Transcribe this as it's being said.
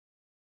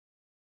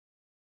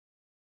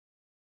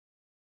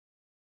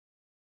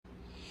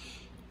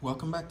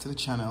Welcome back to the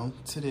channel.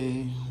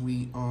 Today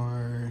we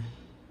are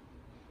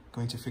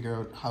going to figure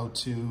out how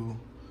to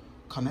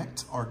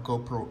connect our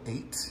GoPro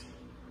 8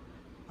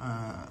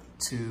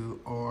 to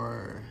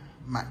our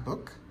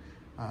MacBook.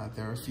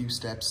 There are a few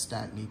steps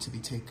that need to be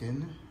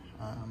taken.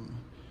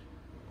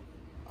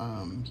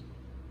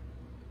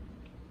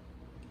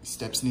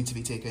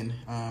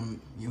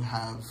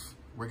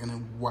 We're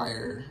gonna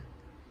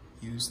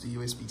use the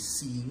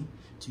USB-C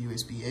to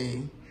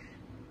USB-A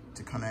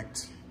to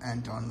connect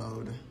and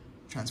download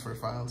transfer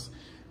files.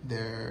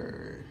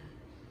 There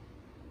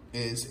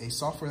is a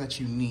software that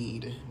you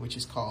need, which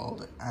is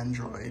called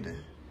Android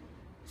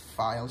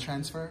File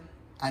Transfer.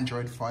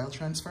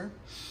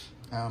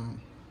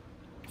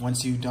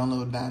 Once you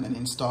download that and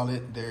install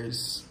it,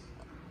 there's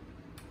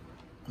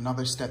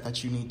another step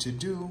that you need to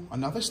do.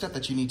 Another step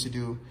that you need to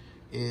do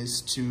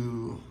is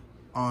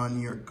on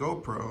your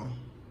GoPro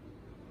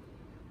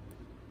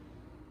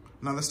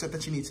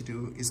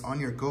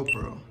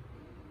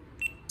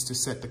to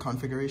set the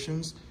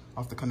configurations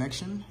of the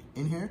connection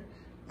in here.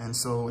 And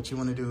so what you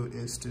want to do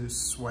is to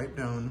swipe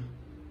down,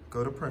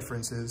 go to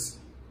preferences,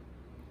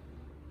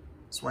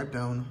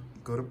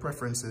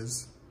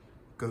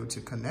 go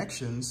to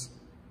connections,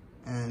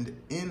 and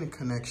in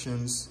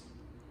connections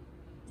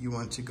you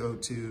want to go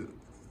to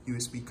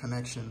USB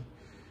connection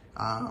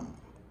and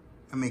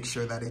make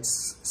sure that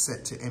it's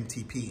set to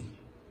MTP.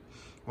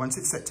 Once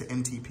it's set to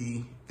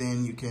MTP,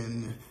 then you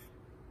can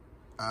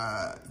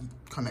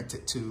connect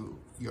it to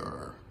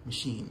your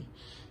machine.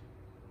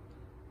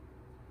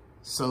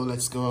 So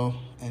let's go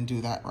and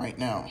do that right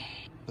now.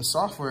 The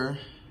software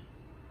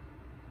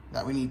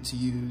that we need to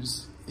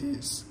use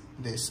is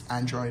this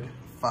Android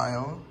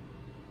File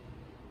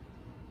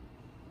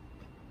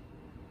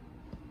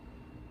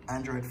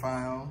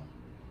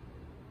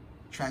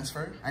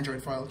Transfer.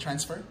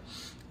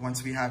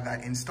 Once we have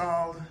that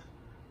installed,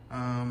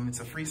 it's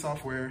a free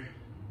software.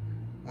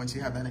 Once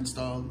you have that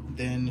installed,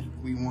 then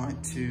we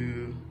want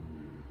to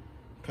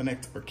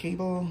connect our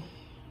cable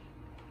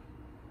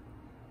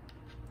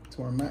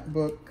to our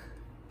MacBook.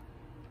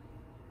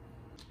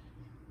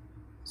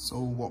 So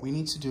what we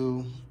need to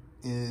do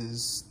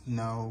is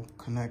now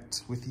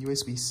connect with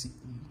USB-C,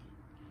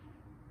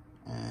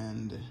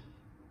 and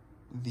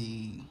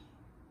the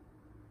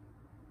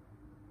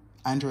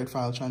Android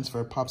File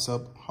Transfer pops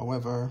up.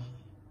 However,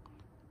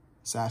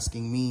 it's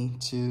asking me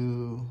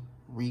to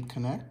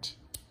reconnect.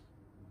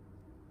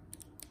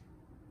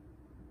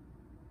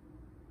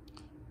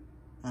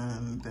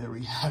 And there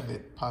we have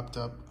it, popped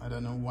up. I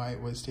don't know why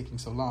it was taking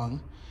so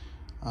long,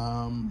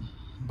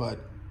 but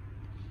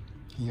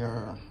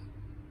your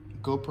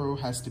GoPro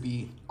has to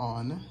be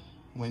on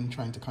when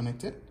trying to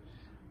connect it.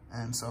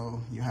 And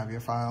so you have your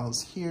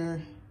files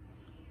here.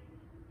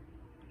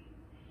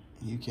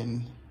 You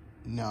can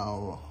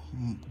now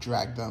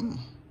drag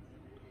them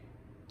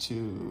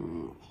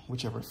to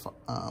whichever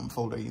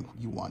folder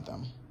you want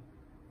them.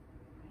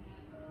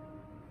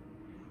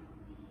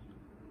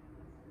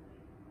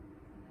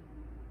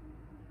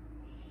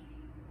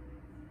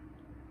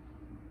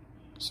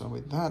 So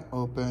with that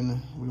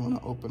open, we want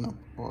to open up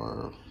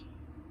our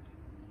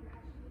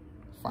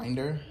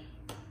Finder.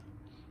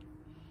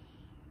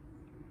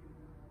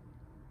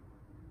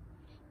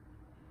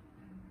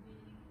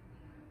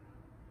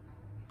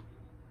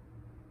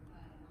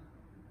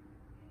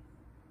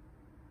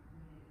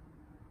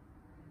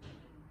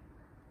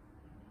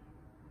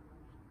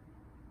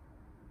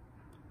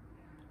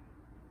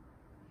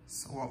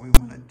 So what we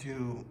want to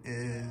do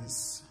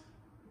is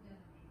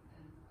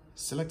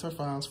select our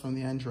files from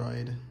the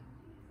Android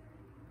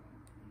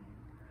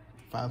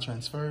File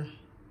Transfer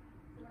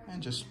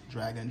and just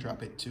drag and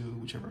drop it to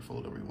whichever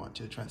folder we want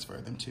to transfer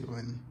them to,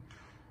 and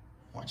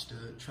watch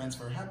the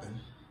transfer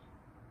happen.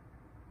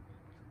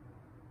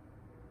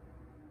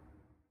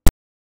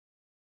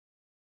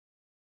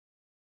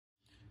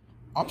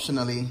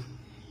 Optionally,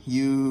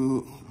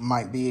 you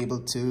might be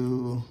able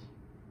to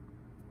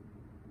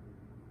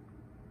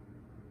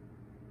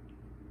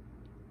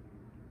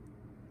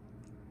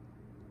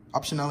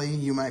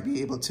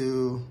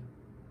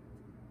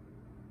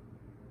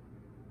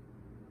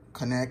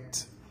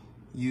connect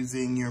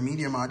using your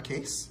media mod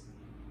case,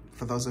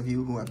 for those of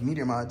you who have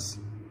media mods,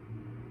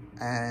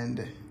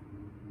 and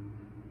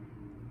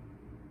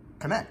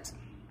connect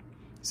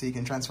so you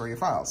can transfer your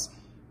files.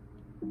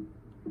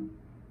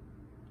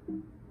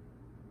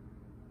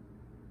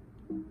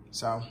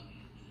 So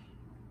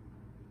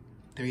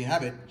there you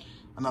have it,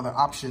 another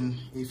option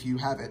if you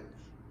have it,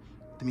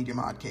 the media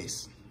mod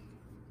case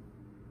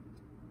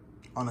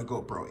on a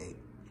GoPro 8.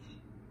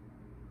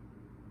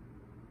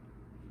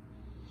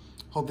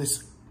 Hope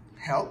this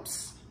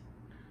helps.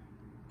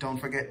 Don't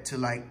forget to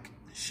like,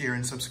 share,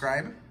 and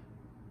subscribe.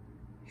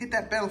 Hit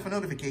that bell for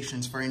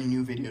notifications for any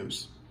new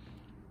videos.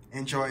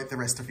 Enjoy the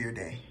rest of your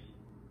day.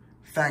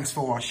 Thanks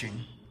for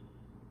watching.